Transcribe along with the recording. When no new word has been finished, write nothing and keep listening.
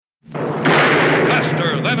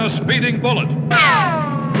than a speeding bullet.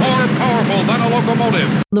 More powerful than a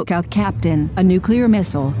locomotive. Look out, Captain. A nuclear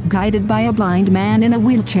missile, guided by a blind man in a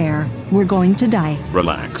wheelchair. We're going to die.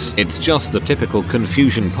 Relax. It's just the typical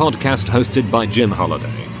Confusion podcast hosted by Jim Holiday.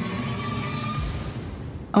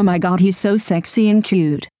 Oh my god, he's so sexy and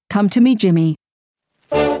cute. Come to me, Jimmy.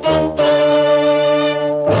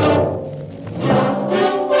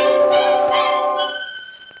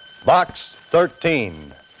 Box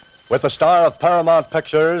 13, with the star of Paramount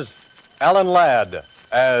Pictures, Alan Ladd,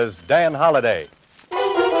 as Dan Holliday.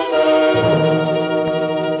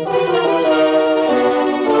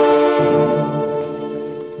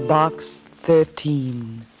 Box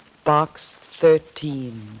 13, Box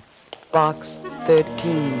 13, Box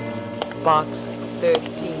 13, Box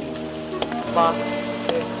 13, Box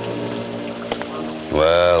 13.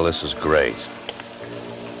 Well, this is great.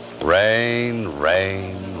 Rain,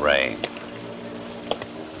 rain, rain.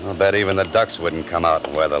 I'll bet even the ducks wouldn't come out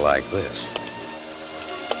in weather like this.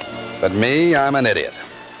 But me, I'm an idiot.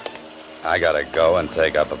 I gotta go and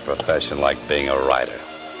take up a profession like being a writer.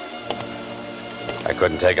 I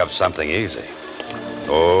couldn't take up something easy.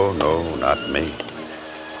 Oh, no, not me.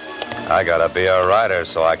 I gotta be a writer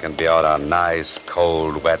so I can be out on nice,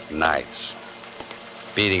 cold, wet nights,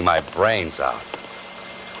 beating my brains out,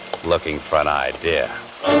 looking for an idea.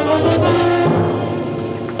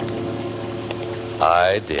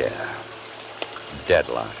 Idea.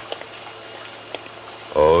 Deadline.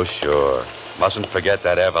 Oh, sure. Mustn't forget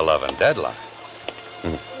that ever-loving deadline.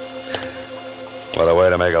 What a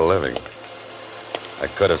way to make a living. I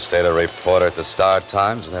could have stayed a reporter at the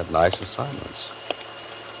Star-Times and had nice assignments,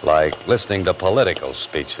 like listening to political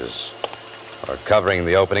speeches or covering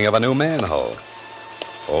the opening of a new manhole.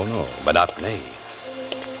 Oh, no, but not me.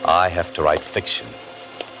 I have to write fiction.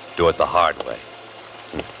 Do it the hard way.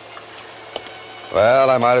 Well,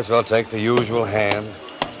 I might as well take the usual hand,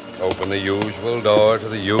 open the usual door to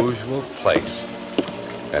the usual place,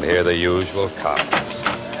 and hear the usual comments.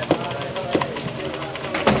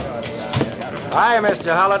 Hi,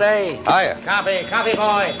 Mr. Holliday. Hiya. Coffee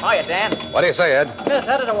boy. Hiya, Dan. What do you say, Ed? Smith,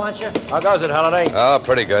 editor wants you. How goes it, Holliday? Oh,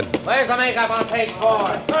 pretty good. Where's the makeup on page 4?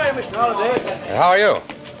 Hi, Mr. Holliday. Hey, how are you?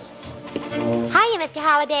 Hiya, Mr.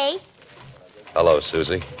 Holliday. Hello,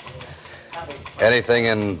 Susie. Anything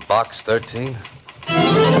in box 13?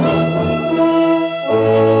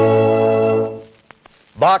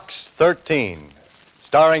 Box 13,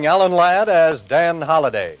 starring Alan Ladd as Dan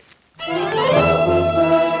Holliday.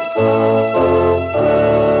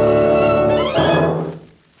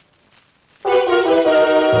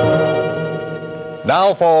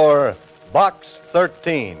 Now for Box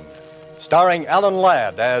 13, starring Alan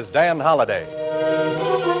Ladd as Dan Holliday.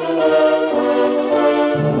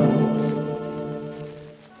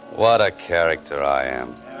 What a character I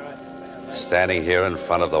am. Standing here in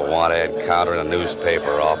front of the want ad counter in a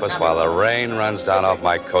newspaper office while the rain runs down off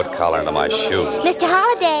my coat collar into my shoes. Mr.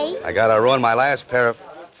 Holliday. I gotta ruin my last pair of...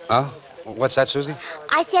 Huh? What's that, Susie?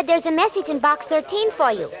 I said there's a message in box 13 for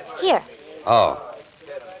you. Here. Oh.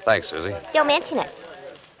 Thanks, Susie. Don't mention it.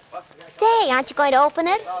 Say, aren't you going to open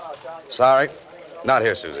it? Sorry. Not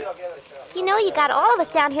here, Susie. You know, you got all of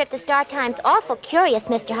us down here at the Star-Times awful curious,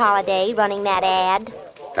 Mr. Holliday, running that ad.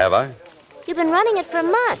 Have I? You've been running it for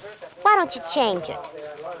months. Why don't you change it?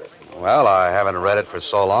 Well, I haven't read it for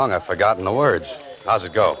so long I've forgotten the words. How's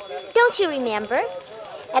it go? Don't you remember?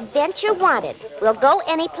 Adventure wanted. We'll go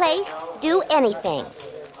any place, do anything.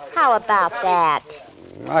 How about that?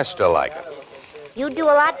 I still like it. You'd do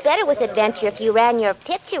a lot better with adventure if you ran your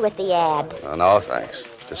picture with the ad. Oh, no, thanks.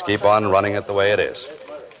 Just keep on running it the way it is.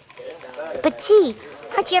 But, gee,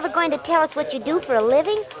 aren't you ever going to tell us what you do for a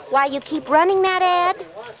living? Why you keep running that ad?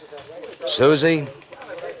 Susie,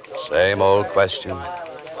 same old question,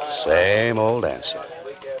 same old answer.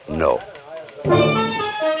 No.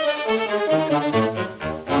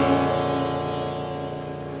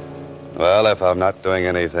 Well, if I'm not doing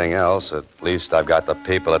anything else, at least I've got the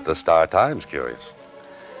people at the Star-Times curious.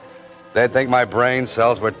 They'd think my brain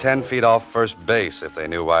cells were 10 feet off first base if they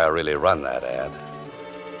knew why I really run that ad.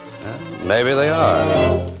 Maybe they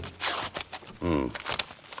are.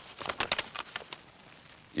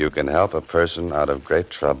 You can help a person out of great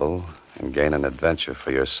trouble and gain an adventure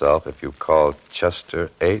for yourself if you call Chester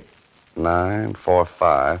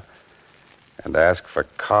 8945 and ask for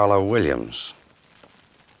Carla Williams.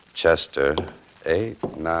 Chester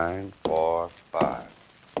 8945.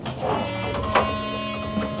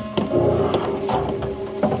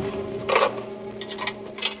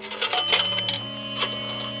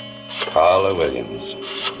 Carla Williams.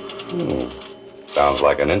 Sounds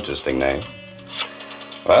like an interesting name.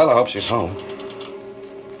 Well, I hope she's home.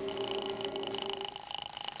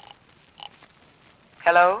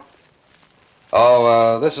 Hello?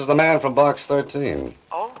 Oh, this is the man from Box 13.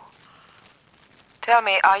 Oh. Tell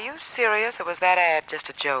me, are you serious or was that ad just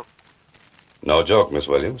a joke? No joke, Miss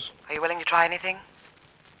Williams. Are you willing to try anything?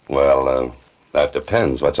 Well, that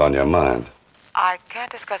depends. What's on your mind? I can't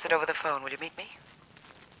discuss it over the phone. Will you meet me?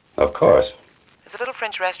 Of course. There's a little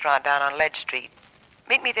French restaurant down on Ledge Street.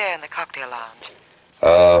 Meet me there in the cocktail lounge.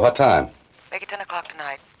 What time? Make it 10 o'clock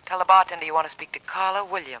tonight. Tell the bartender you want to speak to Carla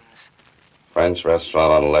Williams. French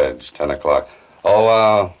restaurant on Ledge, 10 o'clock.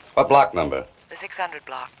 Oh, what block number? The 600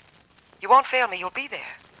 block. You won't fail me. You'll be there.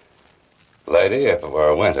 Lady, if it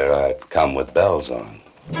were winter, I'd come with bells on.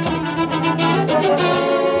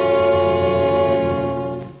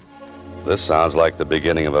 This sounds like the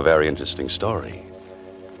beginning of a very interesting story.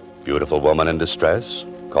 Beautiful woman in distress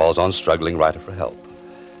calls on struggling writer for help.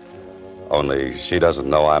 Only she doesn't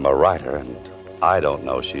know I'm a writer, and I don't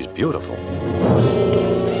know she's beautiful.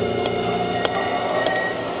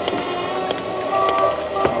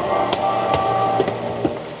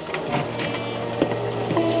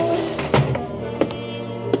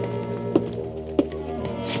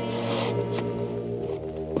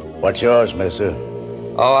 What's yours, mister?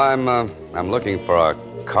 Oh, I'm looking for a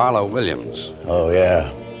Carla Williams. Oh,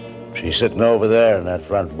 yeah. She's sitting over there in that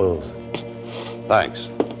front booth. Thanks.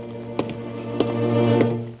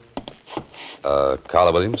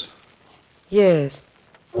 Carla Williams? Yes.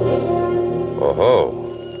 Oh-ho.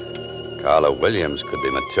 Carla Williams could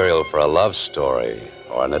be material for a love story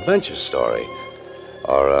or an adventure story.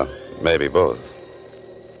 Or, maybe both.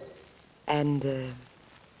 And,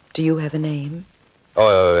 do you have a name?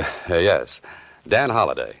 Oh, yes. Dan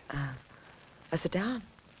Holliday. Sit down.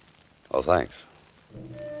 Oh, thanks.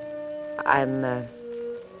 I'm,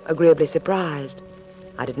 agreeably surprised.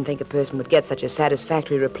 I didn't think a person would get such a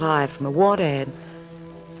satisfactory reply from a want ad.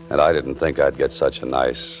 And I didn't think I'd get such a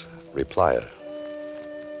nice replier.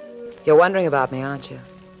 You're wondering about me, aren't you?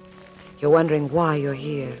 You're wondering why you're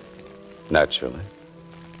here. Naturally.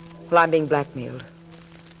 Well, I'm being blackmailed.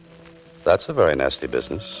 That's a very nasty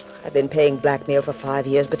business. I've been paying blackmail for 5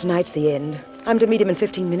 years, but tonight's the end. I'm to meet him in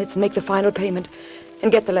 15 minutes and make the final payment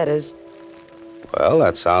and get the letters. Well,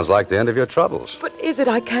 that sounds like the end of your troubles. But is it?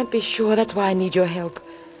 I can't be sure. That's why I need your help.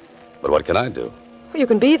 But what can I do? Well, you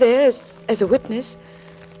can be there as a witness.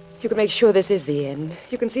 You can make sure this is the end.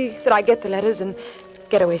 You can see that I get the letters and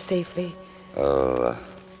get away safely.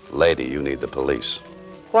 Lady, you need the police.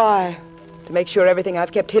 Why? To make sure everything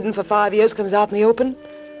I've kept hidden for 5 years comes out in the open?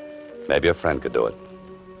 Maybe a friend could do it.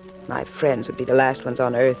 My friends would be the last ones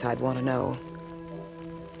on earth I'd want to know.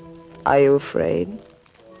 Are you afraid?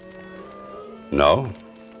 No.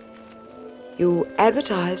 You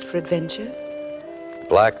advertised for adventure?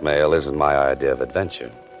 Blackmail isn't my idea of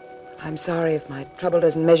adventure. I'm sorry if my trouble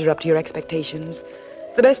doesn't measure up to your expectations.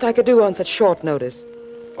 The best I could do on such short notice.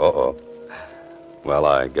 Uh-oh. Well,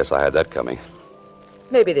 I guess I had that coming.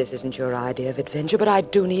 Maybe this isn't your idea of adventure, but I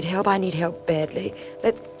do need help. I need help badly.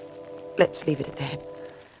 Let's leave it at that.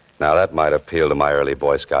 Now, that might appeal to my early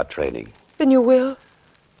Boy Scout training. Then you will?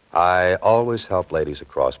 I always help ladies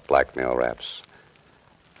across blackmail raps.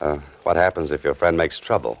 What happens if your friend makes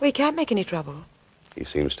trouble? We can't make any trouble. He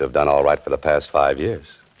seems to have done all right for the past 5 years.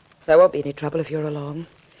 There won't be any trouble if you're along.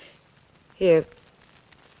 Here,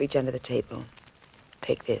 reach under the table.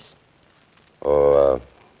 Take this. Oh,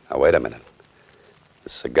 now, wait a minute.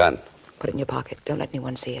 This is a gun. Put it in your pocket. Don't let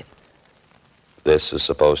anyone see it. This is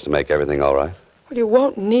supposed to make everything all right? Well, you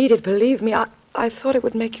won't need it, believe me. I thought it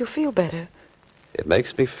would make you feel better. It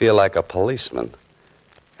makes me feel like a policeman.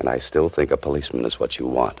 And I still think a policeman is what you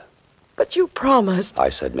want. But you promised. I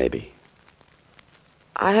said maybe.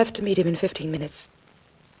 I have to meet him in 15 minutes.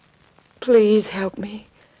 Please help me.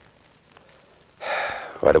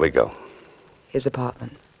 Where do we go? His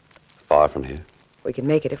apartment. Far from here? We can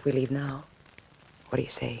make it if we leave now. What do you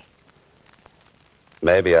say?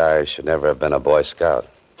 Maybe I should never have been a Boy Scout.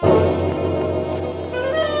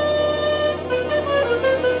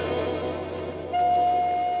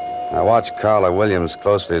 I watch Carla Williams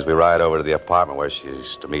closely as we ride over to the apartment where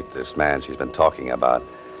she's to meet this man she's been talking about.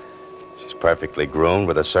 She's perfectly groomed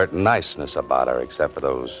with a certain niceness about her, except for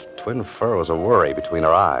those twin furrows of worry between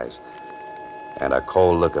her eyes and a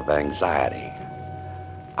cold look of anxiety.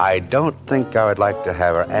 I don't think I would like to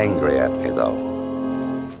have her angry at me, though.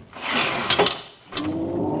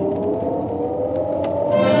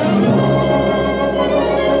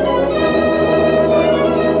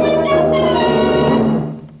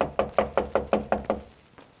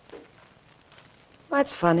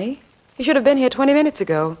 That's funny. You should have been here 20 minutes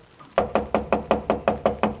ago.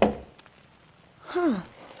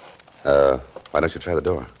 Why don't you try the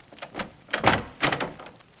door?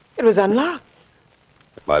 It was unlocked.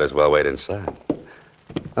 Might as well wait inside.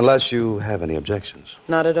 Unless you have any objections.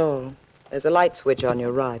 Not at all. There's a light switch on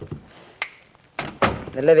your right.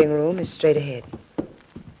 The living room is straight ahead.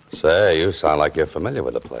 Say, you sound like you're familiar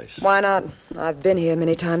with the place. Why not? I've been here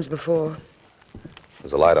many times before.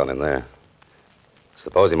 There's a light on in there.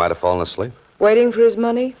 Suppose he might have fallen asleep? Waiting for his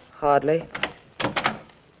money? Hardly.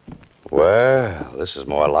 Well, this is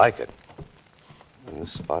more like it.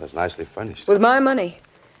 This spot is nicely furnished. With my money.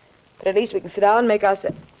 But at least we can sit down and make us...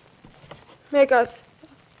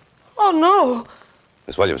 Oh, no.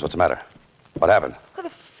 Miss Williams, what's the matter? What happened? On the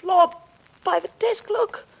floor by the desk,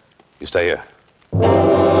 look. You stay here.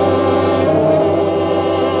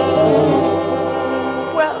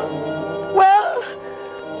 Well...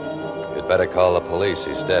 You'd better call the police.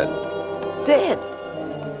 He's dead. Dead?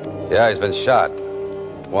 Yeah, he's been shot.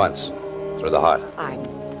 Once. Through the heart. I'm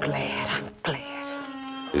glad.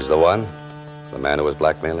 He's the one? The man who was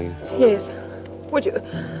blackmailing you? Yes.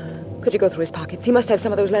 Could you go through his pockets? He must have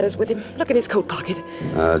some of those letters with him. Look in his coat pocket.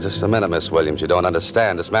 Just a minute, Miss Williams. You don't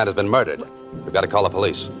understand. This man has been murdered. We've got to call the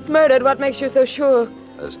police. Murdered? What makes you so sure?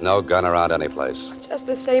 There's no gun around any place. Just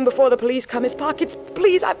the same before the police come. His pockets.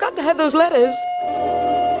 Please, I've got to have those letters.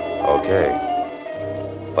 Okay.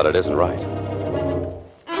 But it isn't right.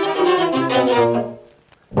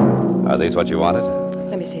 Are these what you wanted?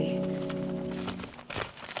 Let me see.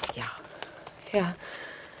 Yeah.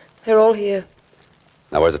 They're all here.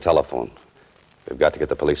 Now, where's the telephone? We've got to get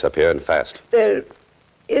the police up here and fast. There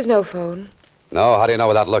is no phone. No? How do you know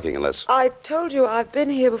without looking unless... I told you I've been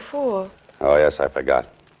here before. Oh, yes, I forgot.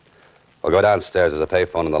 We'll go downstairs. There's a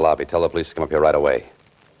payphone in the lobby. Tell the police to come up here right away.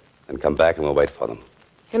 Then come back and we'll wait for them.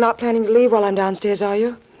 You're not planning to leave while I'm downstairs, are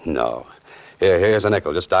you? No. Here's a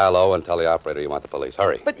nickel. Just dial low and tell the operator you want the police.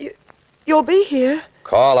 Hurry. But you'll be here.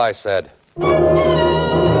 Call, I said.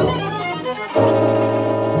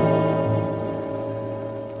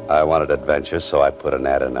 I wanted adventure, so I put an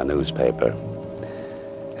ad in a newspaper.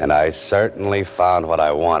 And I certainly found what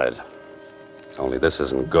I wanted. Only this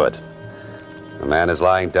isn't good. The man is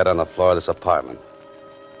lying dead on the floor of this apartment.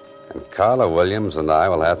 And Carla Williams and I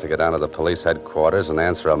will have to get down to the police headquarters and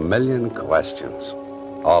answer 1,000,000 questions.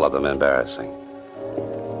 All of them embarrassing.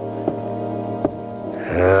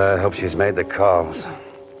 I hope she's made the calls.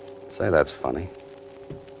 Say, that's funny.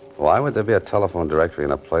 Why would there be a telephone directory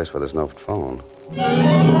in a place where there's no phone?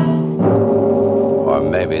 Or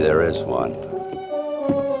maybe there is one.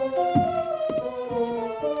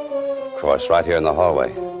 Of course, right here in the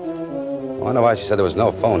hallway. I wonder why she said there was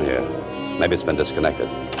no phone here. Maybe it's been disconnected.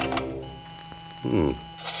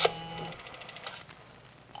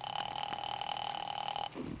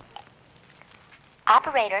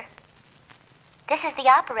 Operator. This is the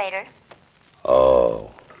operator.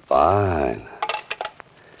 Oh, fine.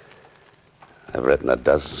 I've written a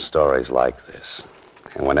dozen stories like this.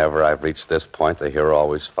 And whenever I've reached this point, the hero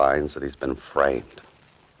always finds that he's been framed.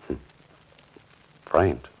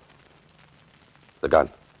 Framed. The gun.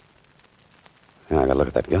 Yeah, I gotta look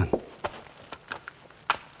at that gun.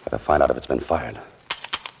 Gotta find out if it's been fired.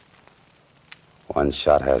 One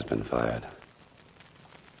shot has been fired.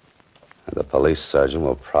 And the police surgeon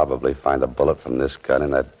will probably find a bullet from this gun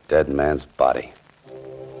in that dead man's body.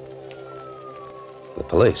 The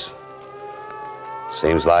police.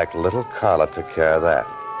 Seems like little Carla took care of that.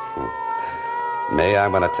 Me,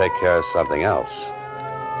 I'm going to take care of something else.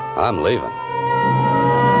 I'm leaving.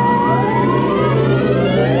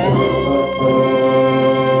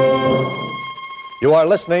 You are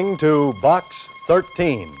listening to Box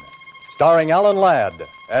 13, starring Alan Ladd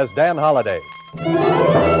as Dan Holliday.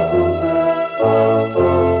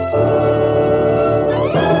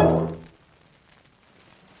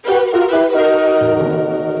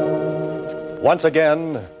 Once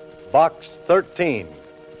again, Box 13,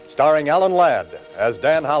 starring Alan Ladd as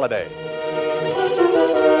Dan Holliday.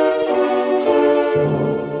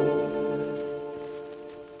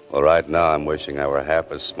 Well, right now I'm wishing I were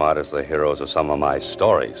half as smart as the heroes of some of my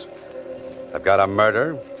stories. I've got a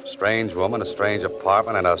murder, a strange woman, a strange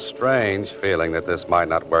apartment, and a strange feeling that this might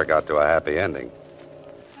not work out to a happy ending.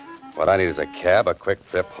 What I need is a cab, a quick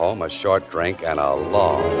trip home, a short drink, and a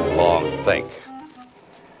long, long think.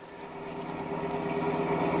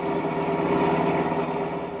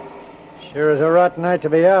 Sure is a rotten night to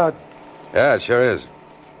be out. Yeah, it sure is.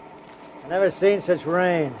 Never seen such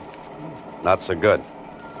rain. Not so good.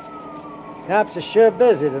 Cops are sure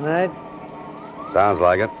busy tonight. Sounds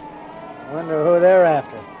like it. Wonder who they're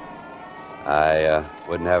after. I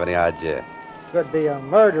wouldn't have any idea. Could be a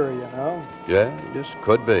murderer, you know. Yeah, just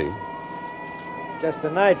could be. Just a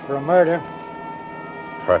night for a murder.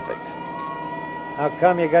 Perfect. How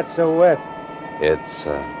come you got so wet? It's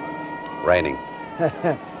raining.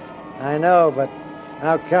 I know, but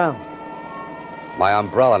how come? My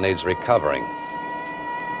umbrella needs recovering.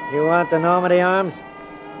 You want the Normandy arms?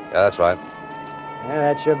 Yeah, that's right.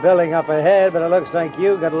 Yeah, that's your building up ahead, but it looks like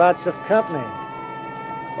you got lots of company.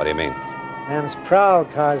 What do you mean? Them's prowl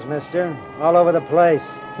cars, mister. All over the place.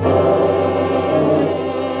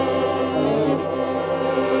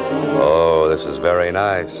 Oh, this is very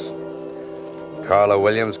nice. Carla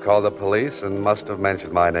Williams called the police and must have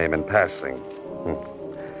mentioned my name in passing.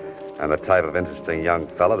 I'm the type of interesting young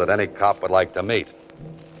fellow that any cop would like to meet,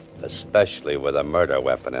 especially with a murder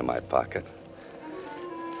weapon in my pocket.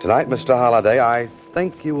 Tonight, Mr. Holliday, I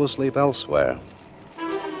think you will sleep elsewhere.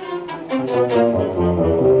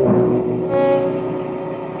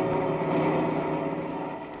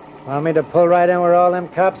 Want me to pull right in where all them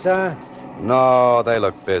cops are? No, they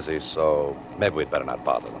look busy, so maybe we'd better not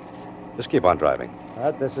bother them. Just keep on driving.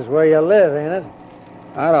 But this is where you live, ain't it?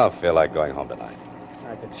 I don't feel like going home tonight.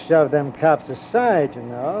 I could shove them cops aside, you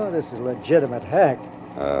know. This is legitimate hack.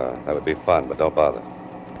 That would be fun, but don't bother.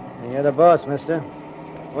 You're the boss, mister.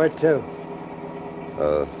 Where to?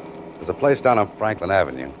 There's a place down on Franklin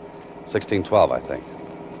Avenue. 1612, I think.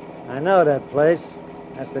 I know that place.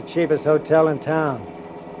 That's the cheapest hotel in town.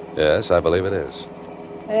 Yes, I believe it is.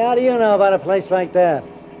 Hey, how do you know about a place like that?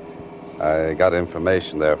 I got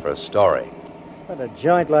information there for a story. But a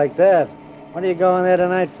joint like that, what are you going there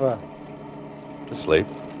tonight for? To sleep.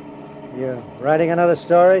 You writing another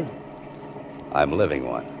story? I'm living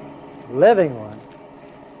one. Living one?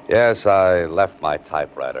 Yes, I left my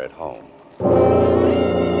typewriter at home.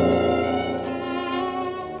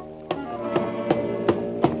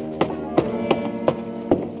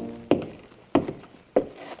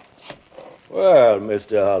 Well,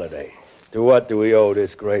 Mr. Holliday, to what do we owe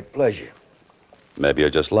this great pleasure? Maybe you're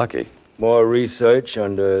just lucky. More research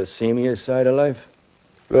on the seamier side of life?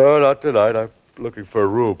 No, not tonight. I'm looking for a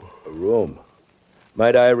room. A room?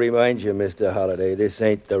 Might I remind you, Mr. Holliday, this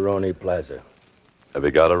ain't the Roney Plaza. Have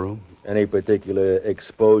you got a room? Any particular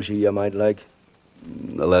exposure you might like?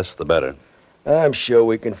 The less, the better. I'm sure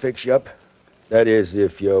we can fix you up. That is,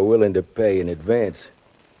 if you're willing to pay in advance.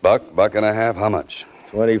 Buck and a half, how much?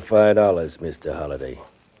 $25, Mr. Holliday.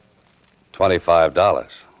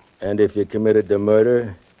 $25. And if you committed the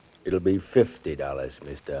murder, it'll be $50,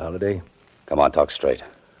 Mr. Holliday. Come on, talk straight.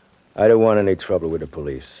 I don't want any trouble with the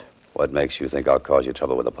police. What makes you think I'll cause you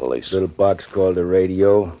trouble with the police? Little box called the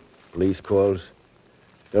radio, police calls.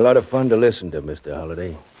 They're a lot of fun to listen to, Mr.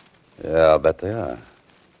 Holliday. Yeah, I'll bet they are.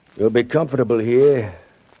 You'll be comfortable here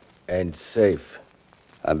and safe.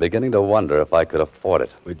 I'm beginning to wonder if I could afford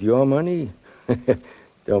it. With your money?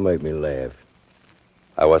 Don't make me laugh.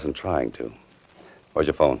 I wasn't trying to. Where's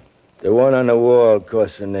your phone? The one on the wall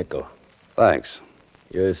costs a nickel. Thanks.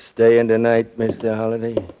 You're staying tonight, Mr.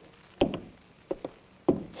 Holliday?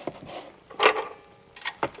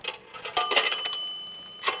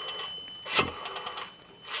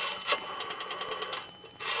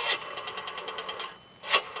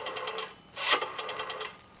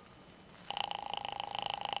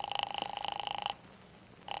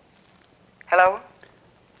 Hello?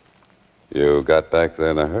 You got back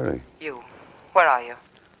there in a hurry. You. Where are you?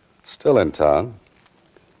 Still in town.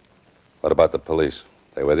 What about the police?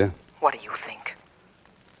 They with you? What do you think?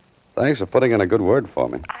 Thanks for putting in a good word for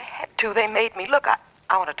me. I had to. They made me. Look,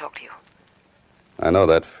 I want to talk to you. I know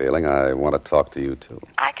that feeling. I want to talk to you, too.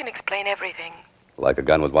 I can explain everything. Like a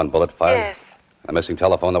gun with one bullet fired? Yes. A missing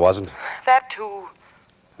telephone that wasn't? That, too.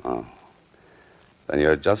 Oh. Then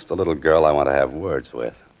you're just the little girl I want to have words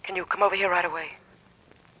with. Can you come over here right away?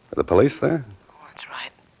 Are the police there? Oh, that's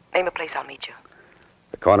right. Name a place, I'll meet you.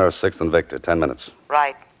 The corner of 6th and Victor, 10 minutes.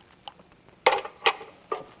 Right.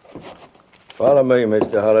 Follow me,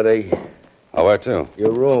 Mr. Holliday. Oh, where to?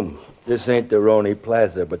 Your room. This ain't the Roney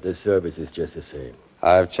Plaza, but the service is just the same.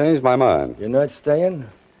 I've changed my mind. You're not staying?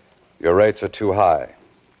 Your rates are too high.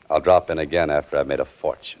 I'll drop in again after I've made a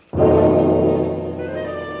fortune.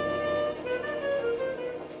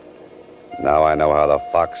 Now I know how the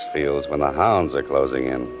fox feels when the hounds are closing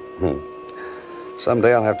in.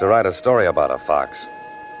 Someday I'll have to write a story about a fox.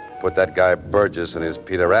 Put that guy Burgess and his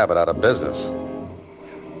Peter Rabbit out of business.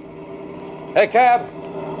 Hey, cab!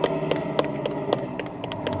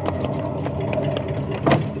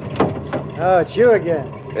 Oh, it's you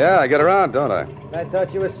again. Yeah, I get around, don't I? I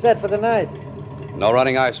thought you were set for the night. No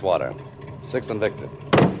running ice water. 6th and Victor.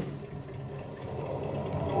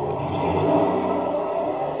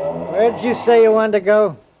 Where did you say you wanted to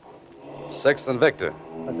go? 6th and Victor.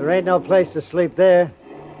 But there ain't no place to sleep there.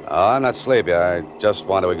 Oh, I'm not sleepy. I just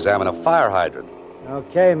want to examine a fire hydrant.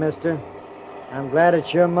 Okay, mister. I'm glad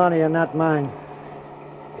it's your money and not mine.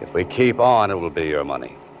 If we keep on, it will be your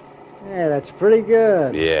money. Yeah, that's pretty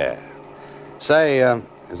good. Yeah. Say,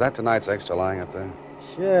 is that tonight's extra lying up there?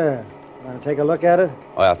 Sure. Want to take a look at it?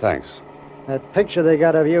 Oh, yeah, thanks. That picture they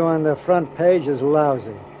got of you on the front page is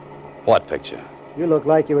lousy. What picture? You look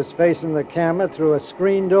like you was facing the camera through a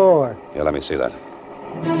screen door. Yeah, let me see that.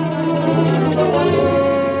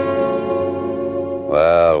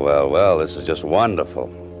 Well, this is just wonderful.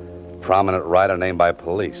 Prominent writer named by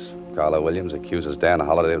police. Carla Williams accuses Dan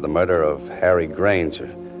Holliday of the murder of Harry Granger.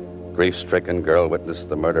 Grief-stricken girl witnessed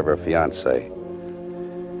the murder of her fiancé.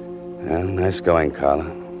 Well, nice going, Carla.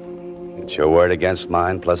 It's your word against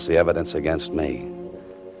mine, plus the evidence against me.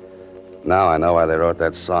 Now I know why they wrote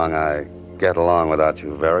that song, I Get Along Without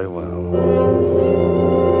You Very Well.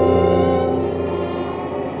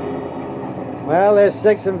 Well, there's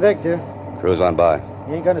Six and Victor. Cruise on by.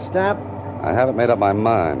 You ain't gonna stop? I haven't made up my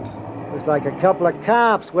mind. Looks like a couple of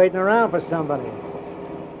cops waiting around for somebody.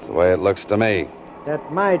 It's the way it looks to me.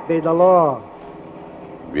 That might be the law.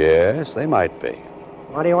 Yes, they might be.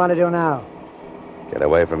 What do you want to do now? Get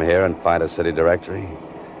away from here and find a city directory.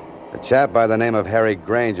 A chap by the name of Harry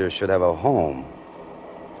Granger should have a home,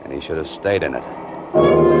 and he should have stayed in it.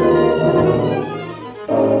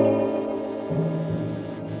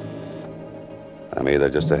 I'm either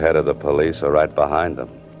just ahead of the police or right behind them.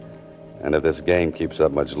 And if this game keeps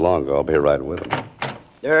up much longer, I'll be right with them.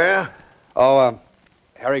 Yeah? Oh,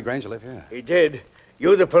 Harry Granger live here? He did.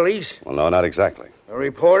 You the police? Well, no, not exactly. A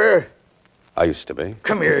reporter? I used to be.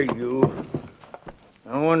 Come here, you.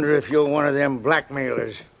 I wonder if you're one of them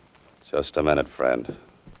blackmailers. Just a minute, friend.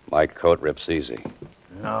 My coat rips easy.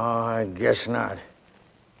 No, I guess not.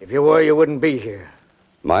 If you were, you wouldn't be here.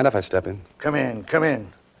 Mind if I step in? Come in, come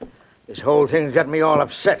in. This whole thing's got me all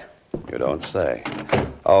upset. You don't say.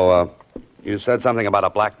 Oh, you said something about a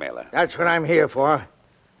blackmailer. That's what I'm here for.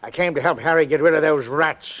 I came to help Harry get rid of those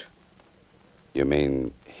rats. You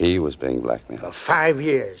mean he was being blackmailed? For 5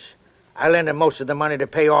 years. I lent him most of the money to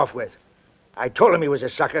pay off with. I told him he was a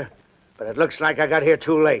sucker, but it looks like I got here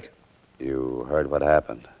too late. You heard what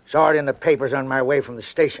happened? Saw it in the papers on my way from the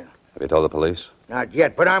station. Have you told the police? Not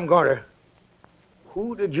yet, but I'm going to.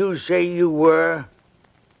 Who did you say you were?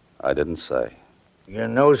 I didn't say. You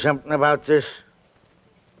know something about this?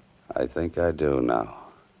 I think I do now.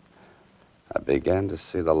 I began to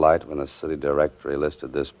see the light when the city directory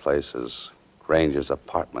listed this place as Granger's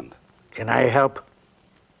apartment. Can I help?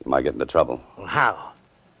 You might get into trouble. Well, how?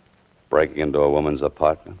 Breaking into a woman's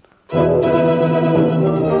apartment.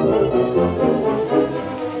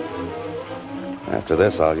 After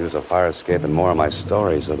this, I'll use a fire escape, and more of my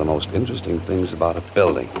stories are the most interesting things about a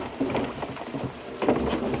building.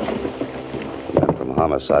 The men from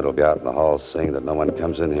homicide will be out in the hall seeing that no one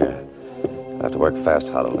comes in here. You'll have to work fast,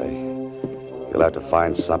 Holloway. You'll have to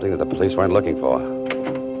find something that the police weren't looking for.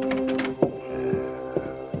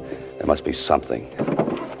 There must be something.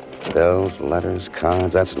 Bills, letters,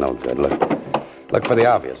 cards, that's no good. Look for the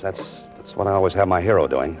obvious. That's what I always have my hero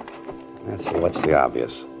doing. Let's see, what's the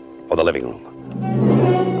obvious? Oh, the living room.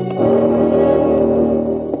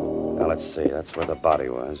 Now, let's see. That's where the body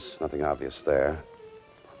was. Nothing obvious there.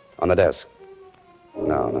 On the desk.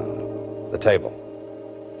 No. The table.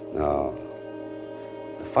 No.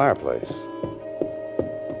 The fireplace.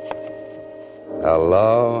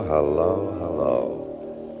 Hello.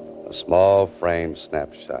 A small frame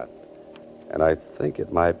snapshot. And I think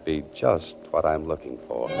it might be just what I'm looking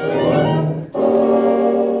for.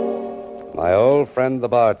 My old friend, the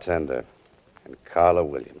bartender, and Carla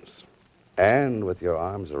Williams. And with your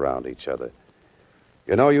arms around each other.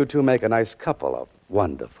 You know, you two make a nice couple, a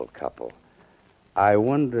wonderful couple. I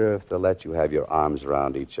wonder if they'll let you have your arms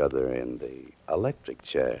around each other in the electric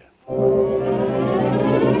chair.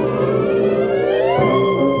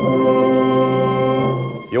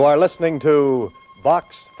 You are listening to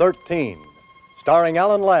Box 13, starring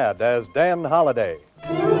Alan Ladd as Dan Holliday.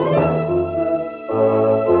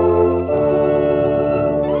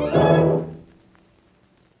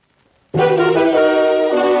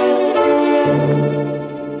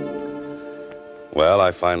 Well,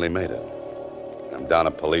 I finally made it. I'm down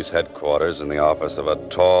at police headquarters in the office of a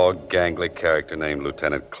tall, gangly character named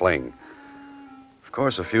Lieutenant Kling. Of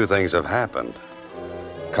course, a few things have happened.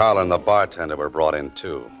 Carla and the bartender were brought in,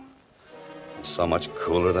 too. And so much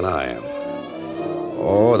cooler than I am.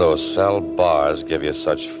 Oh, those cell bars give you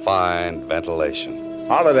such fine ventilation.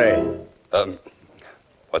 Holliday.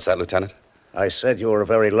 What's that, Lieutenant? I said you were a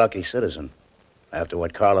very lucky citizen. After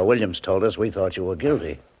what Carla Williams told us, we thought you were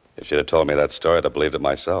guilty. If she'd have told me that story, I'd have believed it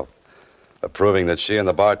myself. But proving that she and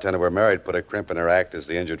the bartender were married put a crimp in her act as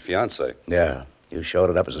the injured fiancé. Yeah, you showed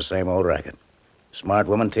it up as the same old racket. Smart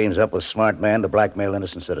woman teams up with smart man to blackmail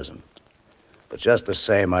innocent citizen. But just the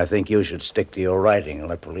same, I think you should stick to your writing and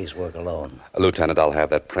let police work alone. Lieutenant, I'll have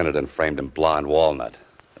that printed and framed in blonde walnut.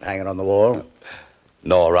 And hang it on the wall?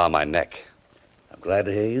 No, around my neck. I'm glad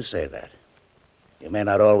to hear you say that. You may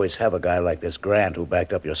not always have a guy like this Grant who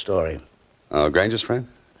backed up your story. Oh, Granger's friend?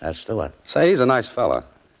 That's the one. Say, he's a nice fella.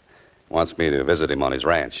 Wants me to visit him on his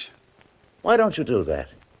ranch. Why don't you do that?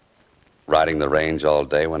 Riding the range all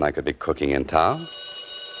day when I could be cooking in town?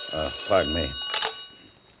 Pardon me.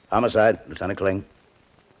 Homicide, Lieutenant Kling.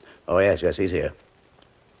 Oh, yes, he's here.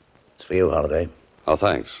 It's for you, Holliday. Oh,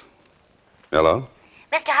 thanks. Hello?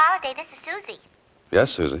 Mr. Holliday, this is Susie.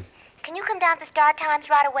 Yes, Susie. Can you come down to the Star Times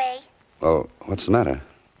right away? Oh, what's the matter?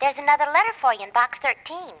 There's another letter for you in box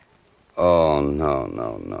 13. Oh,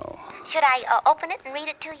 no. Should I open it and read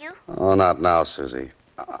it to you? Oh, not now, Susie.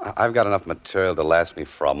 I've got enough material to last me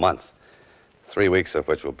for a month. 3 weeks of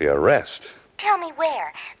which will be a rest. Tell me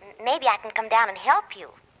where. Maybe I can come down and help you.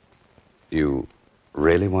 You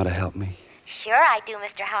really want to help me? Sure I do,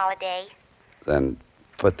 Mr. Holliday. Then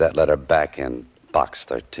put that letter back in box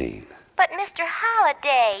 13. But, Mr.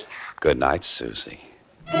 Holliday... Good night, Susie.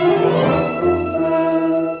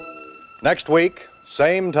 Next week,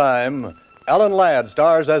 same time, Alan Ladd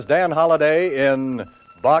stars as Dan Holliday in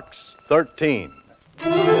Box 13.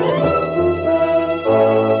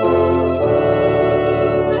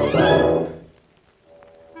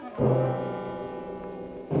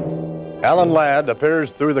 Alan Ladd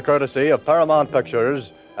appears through the courtesy of Paramount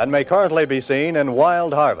Pictures and may currently be seen in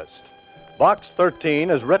Wild Harvest. Box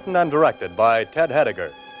 13 is written and directed by Ted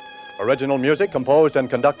Hediger. Original music composed and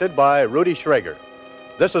conducted by Rudy Schrager.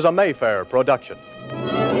 This is a Mayfair production.